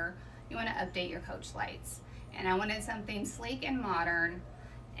exterior, you want to update your coach lights. And I wanted something sleek and modern,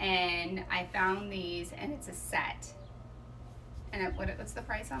 and I found these, and it's a set. And what's the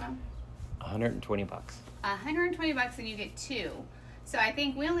price on them? $120. $120, and you get 2. So I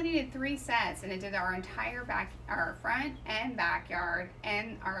think we only needed 3 sets, and it did our entire our front and backyard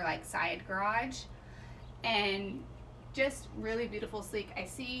and our like side garage. And just really beautiful, sleek. I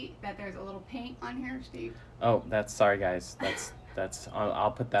see that there's a little paint on here, Steve. Oh, sorry guys. That's I'll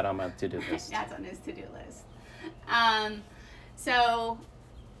put that on my to-do list. That's on his to-do list. So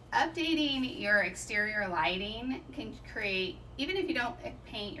updating your exterior lighting can create, even if you don't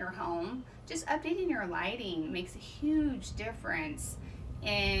paint your home, just updating your lighting makes a huge difference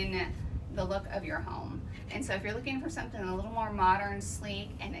in the look of your home. And so if you're looking for something a little more modern, sleek,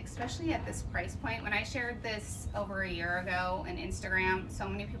 and especially at this price point, when I shared this over a year ago on Instagram, so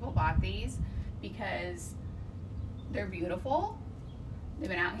many people bought these because they're beautiful. They've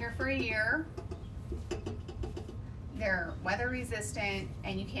been out here for a year. They're weather resistant,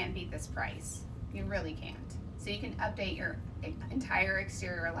 and you can't beat this price. You really can't. So you can update your entire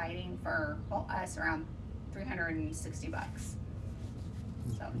exterior lighting for, well, us around $360.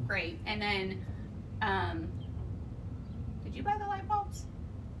 So great. And then, did you buy the light bulbs?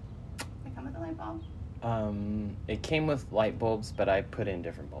 They come with the light bulb? It came with light bulbs, but I put in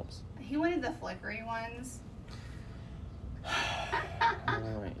different bulbs. He wanted the flickery ones. Yeah.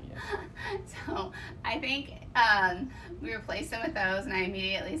 So I think we replaced them with those, and I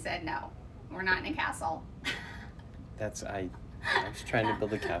immediately said, no, we're not in a castle. I was trying to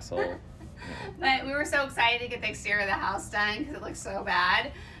build a castle. But we were so excited to get the exterior of the house done because it looks so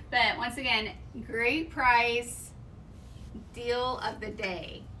bad. But once again, great price, deal of the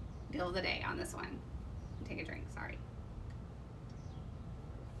day. Deal of the day on this one. Take a drink, sorry.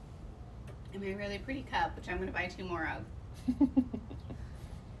 And my really pretty cup, which I'm going to buy 2 more of.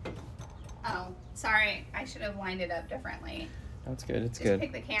 Oh, sorry. I should have lined it up differently. That's good. It's Just good.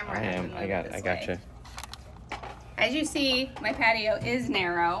 pick the camera I up am. and I move got. it I this got way. you. As you see, my patio is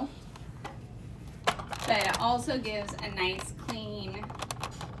narrow, but it also gives a nice clean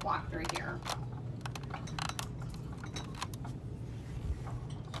walk through here.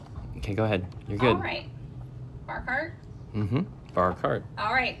 Okay, go ahead. You're good. All right, bar cart. Mm-hmm. Bar cart.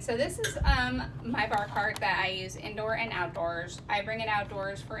 All right, so this is my bar cart that I use indoor and outdoors. I bring it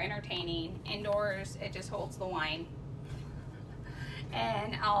outdoors for entertaining. Indoors, it just holds the wine.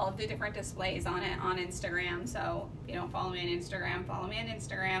 And I'll do different displays on it on Instagram. So if you don't follow me on Instagram, follow me on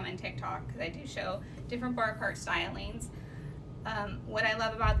Instagram and TikTok, because I do show different bar cart stylings. What I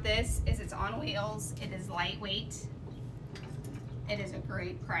love about this is it's on wheels. It is lightweight. It is a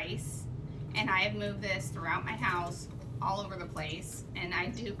great price. And I have moved this throughout my house all over the place. And I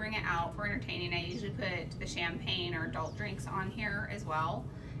do bring it out for entertaining. I usually put the champagne or adult drinks on here as well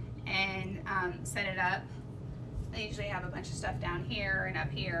and set it up. I usually have a bunch of stuff down here and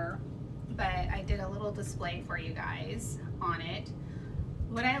up here, but I did a little display for you guys on it.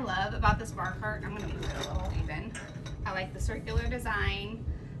 What I love about this bar cart, I'm gonna move it a little even. I like the circular design.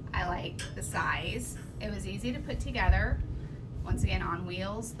 I like the size. It was easy to put together. Once again, on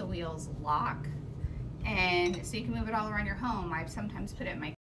wheels, the wheels lock. And so you can move it all around your home. I sometimes put it in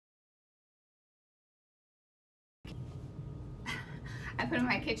my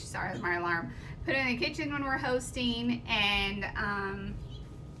kitchen, sorry, that's my alarm. Put it in the kitchen when we're hosting, and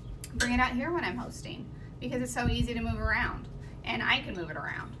bring it out here when I'm hosting, because it's so easy to move around, and I can move it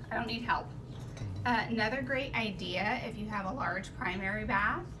around. I don't need help. Another great idea, if you have a large primary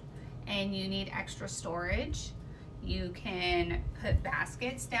bath and you need extra storage, you can put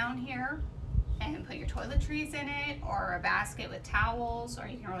baskets down here and put your toiletries in it, or a basket with towels, or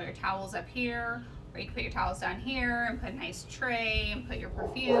you can roll your towels up here, or you can put your towels down here and put a nice tray and put your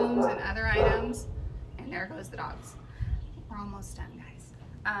perfumes and other items. And there goes the dogs. We're almost done,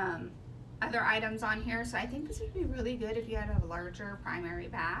 guys. Other items on here. So I think this would be really good if you had a larger primary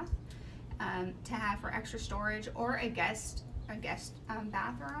bath to have for extra storage, or a guest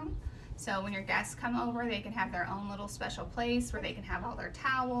bathroom. So when your guests come over, they can have their own little special place where they can have all their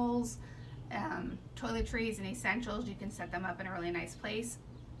towels, toiletries and essentials. You can set them up in a really nice place,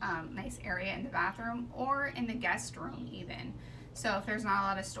 nice area in the bathroom, or in the guest room even. So if there's not a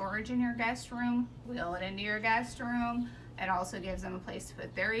lot of storage in your guest room, wheel it into your guest room. It also gives them a place to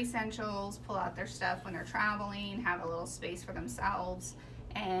put their essentials, pull out their stuff when they're traveling, have a little space for themselves.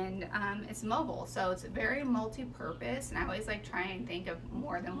 And it's mobile, so it's very multi-purpose, and I always like try and think of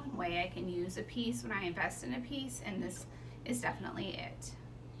more than one way I can use a piece when I invest in a piece, and this is definitely it.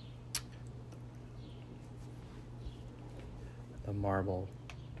 The marble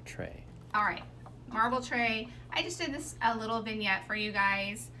tray. All right, marble tray. I just did this a little vignette for you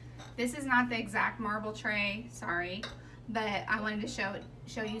guys. This is not the exact marble tray, sorry, but I wanted to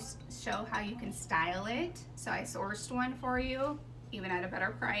show how you can style it. So I sourced one for you, even at a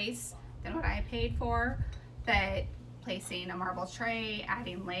better price than what I paid for, but placing a marble tray,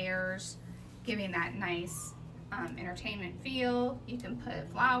 adding layers, giving that nice entertainment feel. You can put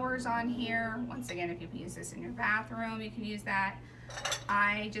flowers on here. Once again, if you use this in your bathroom, you can use that.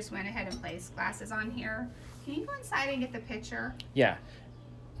 I just went ahead and placed glasses on here. Can you go inside and get the picture? Yeah,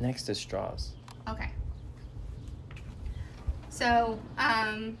 next to straws. Okay. So,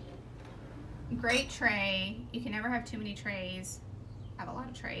 great tray. You can never have too many trays. I have a lot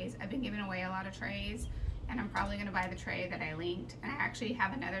of trays. I've been giving away a lot of trays, and I'm probably going to buy the tray that I linked. And I actually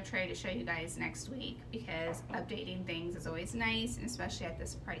have another tray to show you guys next week, because updating things is always nice, and especially at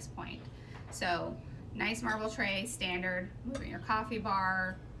this price point. So nice marble tray, standard, moving your coffee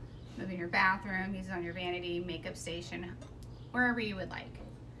bar, moving your bathroom, use it on your vanity, makeup station, wherever you would like.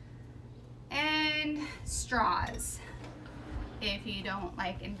 And straws. If you don't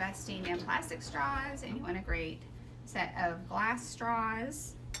like investing in plastic straws and you want a great set of glass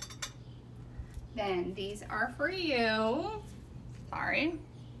straws, then these are for you. Sorry,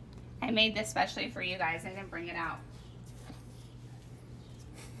 I made this specially for you guys. I didn't bring it out.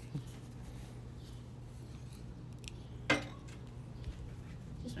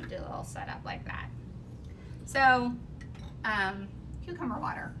 Just want to do a little setup like that. So cucumber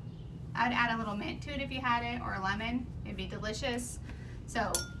water, I'd add a little mint to it if you had it, or a lemon. It'd be delicious.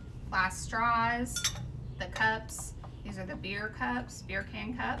 So glass straws, the cups. These are the beer cups, beer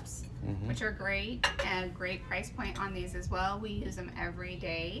can cups, which are great, and great price point on these as well. We use them every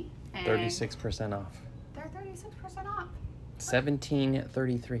day. And 36% off. They're 36% off.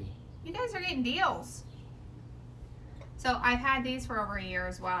 $17.33. You guys are getting deals. So I've had these for over a year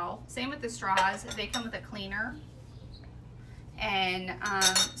as well. Same with the straws. They come with a cleaner. And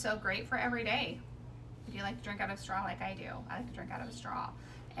so great for every day. If you like to drink out of a straw like I do. I like to drink out of a straw.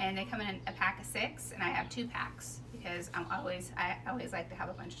 And they come in a pack of 6, and I have 2 packs because I always like to have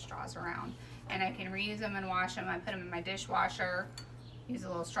a bunch of straws around. And I can reuse them and wash them. I put them in my dishwasher, use a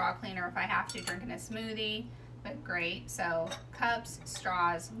little straw cleaner if I have to, drinking a smoothie, but great. So cups,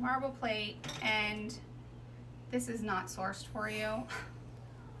 straws, marble plate, and this is not sourced for you.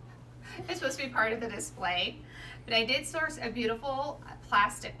 It's supposed to be part of the display, but I did source a beautiful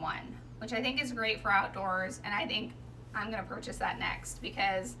plastic one, which I think is great for outdoors, and I think I'm gonna purchase that next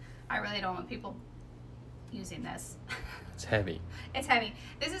because I really don't want people using this. It's heavy. It's heavy.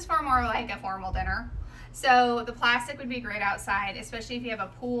 This is for more like a formal dinner. So the plastic would be great outside, especially if you have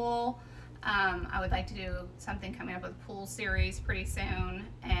a pool. I would like to do something coming up with a pool series pretty soon,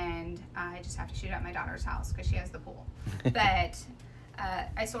 and I just have to shoot at my daughter's house because she has the pool. But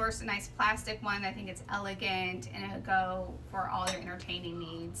I sourced a nice plastic one. I think it's elegant, and it'll go for all your entertaining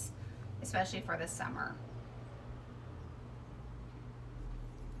needs, especially for the summer.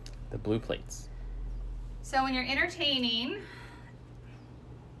 The blue plates. So when you're entertaining,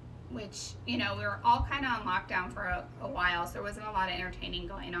 which, you know, we were all kind of on lockdown for a while, so there wasn't a lot of entertaining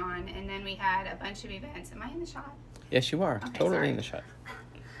going on, and then we had a bunch of events. Am I in the shot? Yes, you are. Okay, totally sorry. In the shot.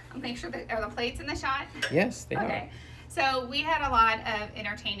 I'll make sure that, are the plates in the shot? Yes, they are. So we had a lot of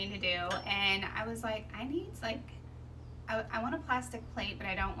entertaining to do, and I was like, I need like, I want a plastic plate, but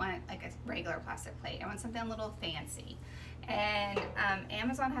I don't want like a regular plastic plate. I want something a little fancy. And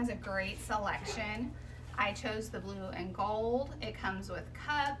Amazon has a great selection. I chose the blue and gold. It comes with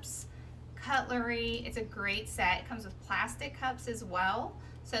cups, cutlery. It's a great set. It comes with plastic cups as well.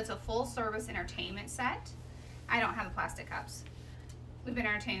 So it's a full service entertainment set. I don't have the plastic cups. we've been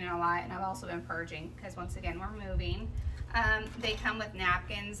entertaining a lot, and I've also been purging because once again we're moving. They come with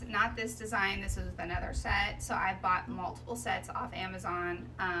napkins, not this design, this is with another set. So I bought multiple sets off Amazon.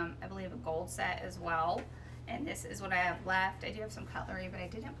 I believe a gold set as well. And this is what I have left. I do have some cutlery, but I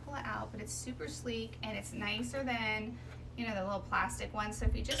didn't pull it out, but it's super sleek and it's nicer than, you know, the little plastic ones. So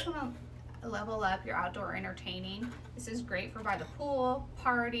if you just want to level up your outdoor entertaining, this is great for by the pool,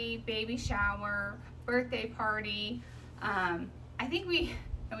 party, baby shower, birthday party. I think we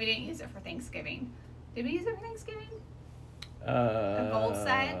didn't use it for Thanksgiving. Did we use it for Thanksgiving? A gold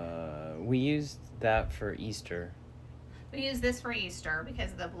set? We used that for Easter. We used this for Easter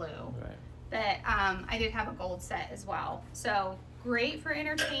because of the blue. Right. But I did have a gold set as well. So great for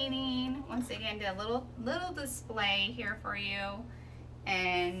entertaining. Once again, did a little display here for you.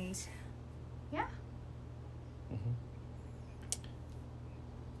 And yeah.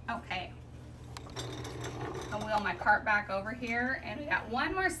 Okay. I'll wheel my cart back over here, and we got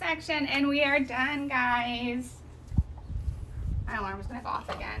one more section and we are done, guys. My alarm's gonna go off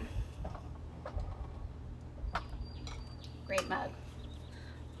again. Great mug.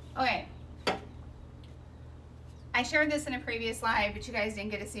 Okay. I shared this in a previous live, but you guys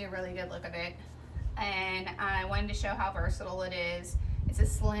didn't get to see a really good look of it. And I wanted to show how versatile it is. It's a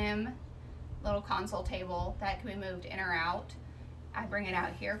slim little console table that can be moved in or out. I bring it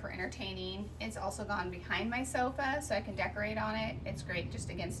out here for entertaining. It's also gone behind my sofa so I can decorate on it. It's great just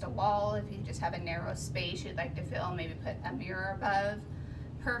against a wall if you just have a narrow space you'd like to fill, maybe put a mirror above.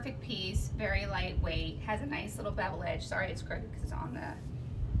 Perfect piece, very lightweight, has a nice little bevel edge. Sorry it's crooked because it's on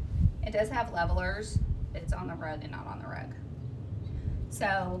the, it does have levelers, but it's on the rug and not on the rug.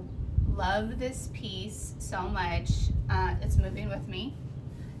 So love this piece so much. It's moving with me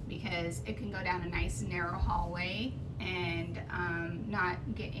because it can go down a nice narrow hallway and not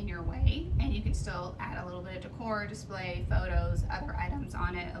get in your way, and you can still add a little bit of decor, display, photos, other items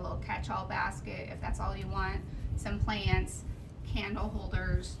on it, a little catch-all basket if that's all you want, some plants, candle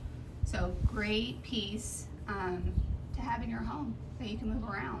holders. So great piece to have in your home that you can move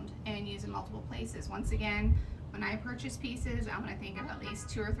around and use in multiple places. Once again, when I purchase pieces, I'm going to think of at least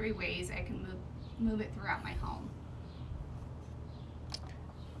 2 or 3 ways I can move it throughout my home.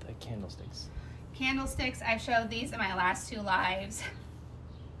 The candlesticks. Candlesticks, I've showed these in my last 2 lives.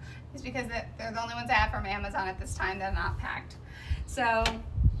 It's because they're the only ones I have from Amazon at this time that are not packed. So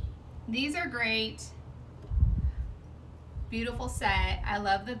these are great. Beautiful set. I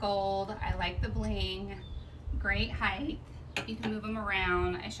love the gold. I like the bling. Great height. You can move them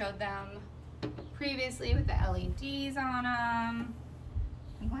around. I showed them previously with the LEDs on them.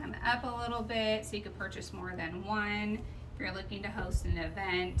 You can climb up a little bit so you can purchase more than one. If you're looking to host an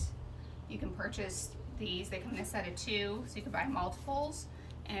event, you can purchase these. They come in a set of 2, so you can buy multiples.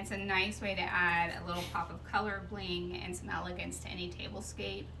 And it's a nice way to add a little pop of color, bling, and some elegance to any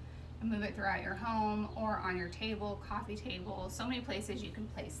tablescape. And move it throughout your home or on your table, coffee table. So many places you can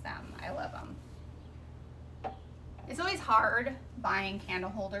place them. I love them. It's always hard buying candle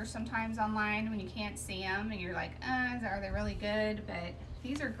holders sometimes online when you can't see them and you're like, are they really good? But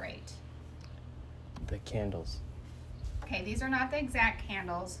these are great. The candles. Okay, these are not the exact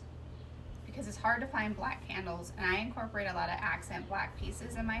candles because it's hard to find black candles, and I incorporate a lot of accent black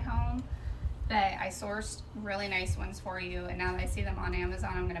pieces in my home, but I sourced really nice ones for you, and now that I see them on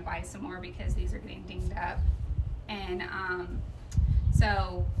Amazon, I'm gonna buy some more because these are getting dinged up. And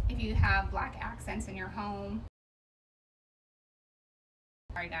so if you have black accents in your home,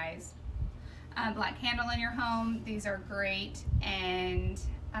 sorry guys, black candle in your home, these are great. And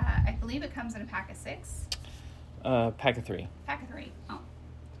I believe it comes in a pack of 6. Pack of 3. Pack of 3. Oh,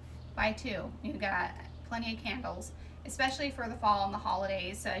 buy 2. You've got plenty of candles, especially for the fall and the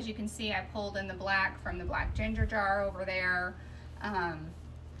holidays. So as you can see, I pulled in the black from the black ginger jar over there,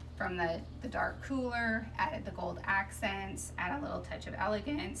 from the dark cooler, added the gold accents, add a little touch of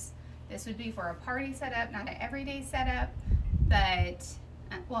elegance. This would be for a party setup, not an everyday setup, but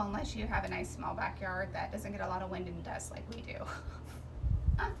well, unless you have a nice small backyard that doesn't get a lot of wind and dust like we do.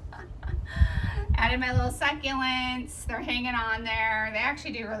 Added my little succulents. They're hanging on there. They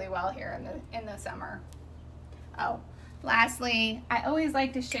actually do really well here in the summer. Oh, lastly, I always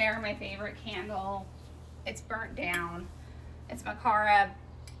like to share my favorite candle. It's burnt down. It's Mokara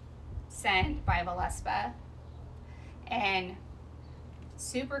scent by Voluspa, and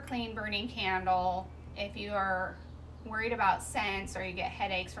super clean burning candle. If you are worried about scents or you get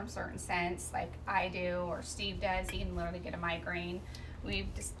headaches from certain scents like I do or Steve does, he can literally get a migraine. We've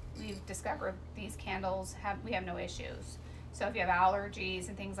discovered these candles we have no issues. So if you have allergies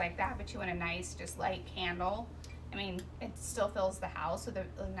and things like that, but you want a nice, just light candle, I mean, it still fills the house with a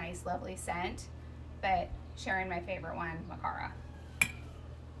nice, lovely scent, but sharing my favorite one, Mokara.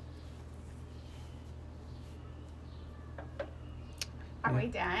 Are we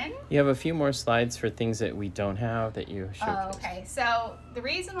done? You have a few more slides for things that we don't have that you showcased. Oh, okay. So the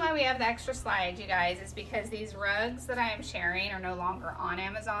reason why we have the extra slides, you guys, is because these rugs that I am sharing are no longer on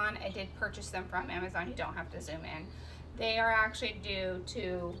Amazon. I did purchase them from Amazon. You don't have to zoom in. They are actually due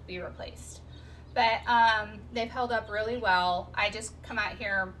to be replaced. But they've held up really well. I just come out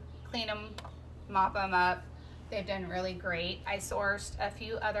here, clean them, mop them up. They've done really great. I sourced a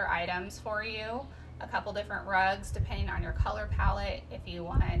few other items for you, a couple different rugs depending on your color palette. If you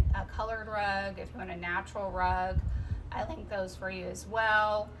want a colored rug, if you want a natural rug, I linked those for you as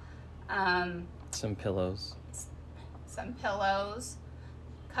well. Some pillows. Some pillows,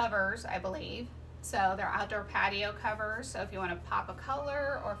 covers, I believe. So they're outdoor patio covers. So if you want to pop a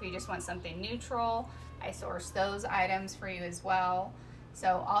color or if you just want something neutral, I sourced those items for you as well.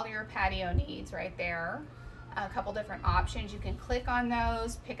 So all your patio needs right there. A couple different options. You can click on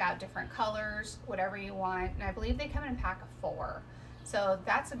those, pick out different colors, whatever you want. And I believe they come in a pack of 4. So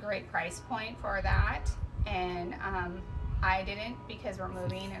that's a great price point for that. And I didn't because we're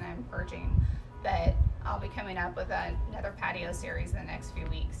moving and I'm purging. But I'll be coming up with another patio series in the next few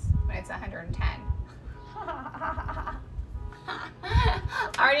weeks when it's 110. I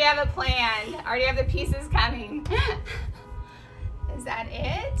already have a plan. I already have the pieces coming. Is that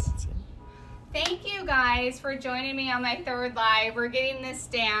it? That's it. Thank you guys for joining me on my 3rd live. We're getting this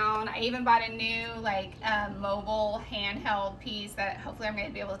down. I even bought a new mobile handheld piece that hopefully I'm going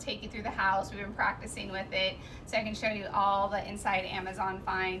to be able to take you through the house. We've been practicing with it so I can show you all the inside Amazon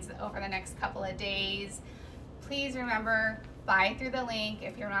finds over the next couple of days. Please remember, buy through the link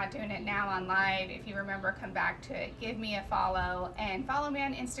if you're not doing it now on live. If you remember, come back to it. Give me a follow and follow me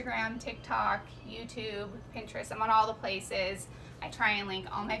on Instagram, TikTok, YouTube, Pinterest. I'm on all the places. I try and link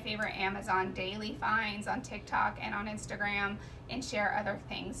all my favorite Amazon daily finds on TikTok and on Instagram and share other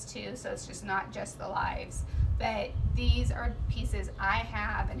things too. So it's just not just the lives. But these are pieces I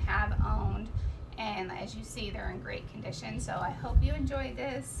have and have owned. And as you see, they're in great condition. So I hope you enjoyed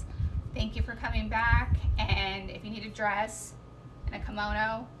this. Thank you for coming back. And if you need a dress and a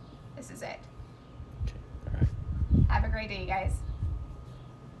kimono, this is it. Okay. All right. Have a great day, you guys.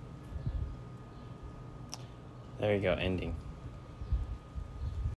 There you go, ending.